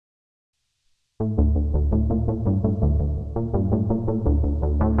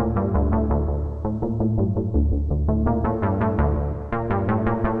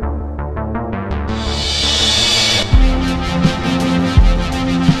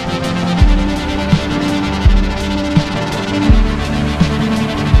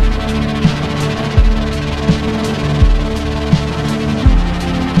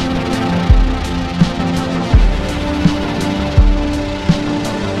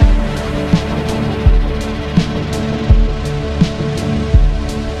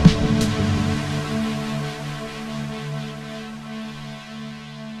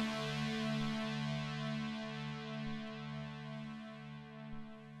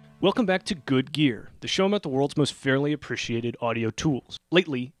Welcome back to Good Gear, the show about the world's most fairly appreciated audio tools.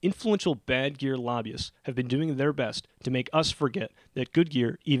 Lately, influential bad gear lobbyists have been doing their best to make us forget that good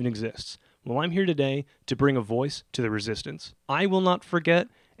gear even exists. Well, I'm here today to bring a voice to the resistance. I will not forget,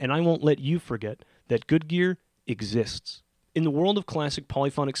 and I won't let you forget, that good gear exists. In the world of classic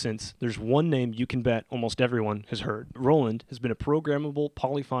polyphonic synths, there's one name you can bet almost everyone has heard. Roland has been a programmable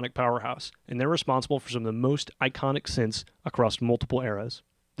polyphonic powerhouse, and they're responsible for some of the most iconic synths across multiple eras.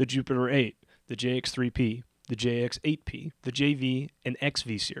 The Jupiter 8, the JX3P, the JX8P, the JV, and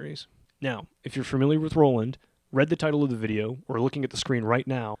XV series. Now, if you're familiar with Roland, read the title of the video, or are looking at the screen right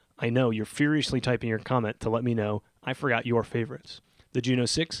now, I know you're furiously typing your comment to let me know I forgot your favorites. The Juno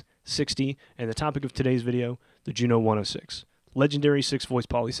 6, 60, and the topic of today's video, the Juno 106. Legendary 6-voice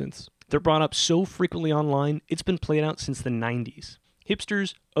polysynths. They're brought up so frequently online, it's been played out since the 90s.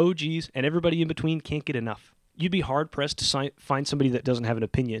 Hipsters, OGs, and everybody in between can't get enough. You'd be hard-pressed to find somebody that doesn't have an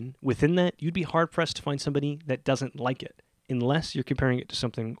opinion. Within that, you'd be hard-pressed to find somebody that doesn't like it, unless you're comparing it to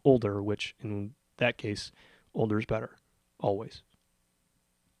something older, which, in that case, older is better. Always.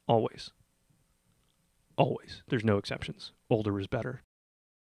 Always. Always. There's no exceptions. Older is better.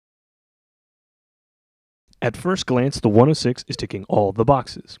 At first glance, the 106 is ticking all the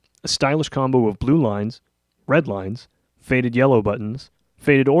boxes. A stylish combo of blue lines, red lines, faded yellow buttons,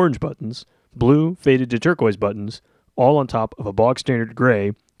 faded orange buttons, blue, faded to turquoise buttons, all on top of a bog-standard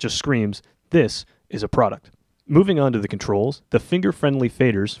gray, just screams, this is a product. Moving on to the controls, the finger-friendly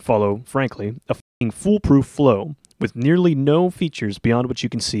faders follow, frankly, a f***ing foolproof flow with nearly no features beyond what you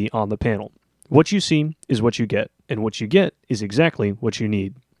can see on the panel. What you see is what you get, and what you get is exactly what you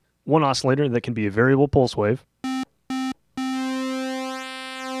need. One oscillator that can be a variable pulse wave,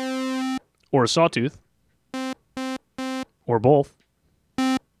 or a sawtooth, or both,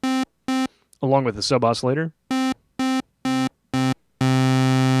 along with a sub-oscillator,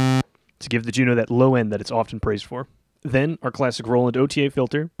 to give the Juno that low end that it's often praised for. Then, our classic Roland OTA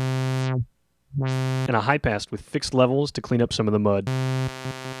filter, and a high pass with fixed levels to clean up some of the mud.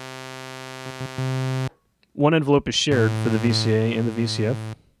 One envelope is shared for the VCA and the VCF.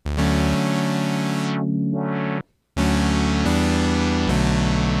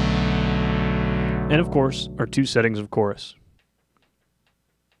 And of course, our two settings of chorus.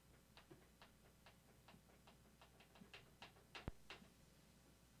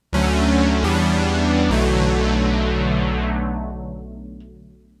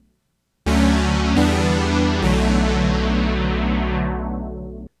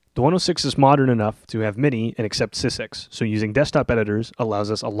 The 106 is modern enough to have MIDI and accept sysx, so using desktop editors allows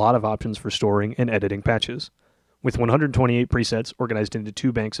us a lot of options for storing and editing patches. With 128 presets organized into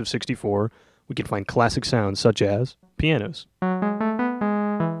two banks of 64, we can find classic sounds such as pianos,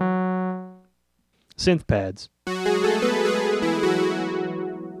 synth pads,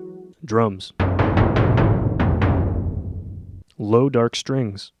 drums, low dark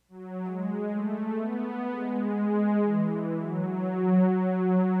strings,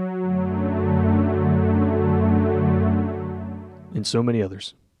 and so many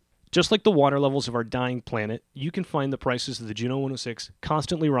others. Just like the water levels of our dying planet, you can find the prices of the Juno 106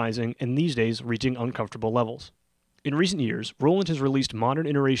 constantly rising and these days reaching uncomfortable levels. In recent years, Roland has released modern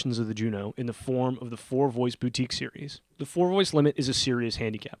iterations of the Juno in the form of the 4-voice boutique series. The 4-voice limit is a serious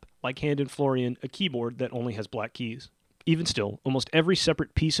handicap, like Hand and Florian, a keyboard that only has black keys. Even still, almost every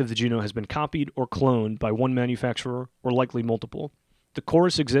separate piece of the Juno has been copied or cloned by one manufacturer, or likely multiple. The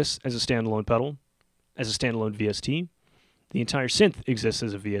chorus exists as a standalone pedal, as a standalone VST. The entire synth exists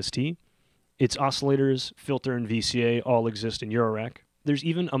as a VST. Its oscillators, filter, and VCA all exist in Eurorack. There's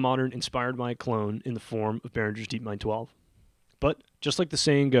even a modern inspired by clone in the form of Behringer's DeepMind 12. But, just like the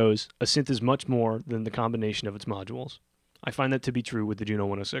saying goes, a synth is much more than the combination of its modules. I find that to be true with the Juno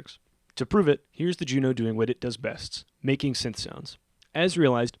 106. To prove it, here's the Juno doing what it does best, making synth sounds. As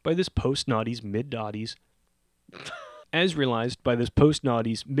realized by this post-noughties, mid-dotties,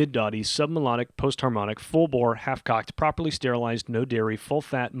 mid-dotties, sub-melodic, post-harmonic, full-bore, half-cocked, properly sterilized, no-dairy,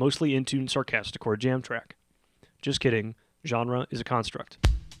 full-fat, mostly in-tune sarcastic-core jam track. Just kidding. Genre is a construct.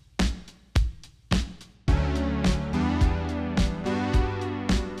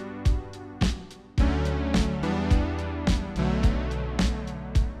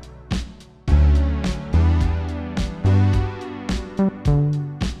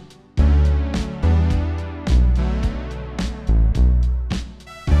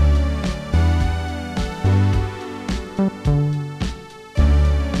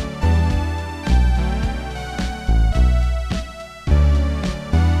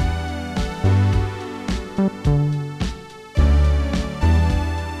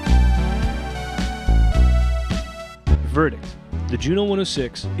 Juno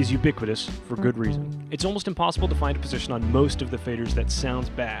 106 is ubiquitous for good reason. It's almost impossible to find a position on most of the faders that sounds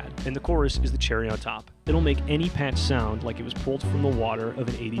bad, and the chorus is the cherry on top. It'll make any patch sound like it was pulled from the water of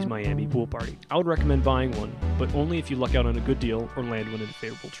an 80s Miami pool party. I would recommend buying one, but only if you luck out on a good deal or land one in a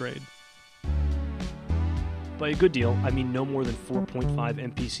favorable trade. By a good deal, I mean no more than 4.5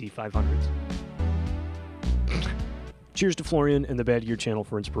 MPC 500s. Cheers to Florian and the Bad Gear channel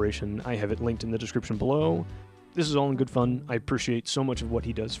for inspiration. I have it linked in the description below. This is all in good fun. I appreciate so much of what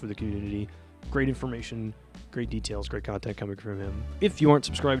he does for the community. Great information, great details, great content coming from him. If you aren't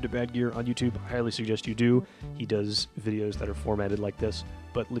subscribed to Bad Gear on YouTube, I highly suggest you do. He does videos that are formatted like this,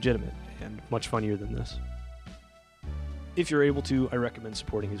 but legitimate and much funnier than this. If you're able to, I recommend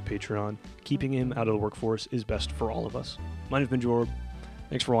supporting his Patreon. Keeping him out of the workforce is best for all of us. Mine has been Jorb.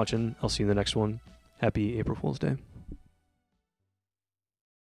 Thanks for watching. I'll see you in the next one. Happy April Fool's Day.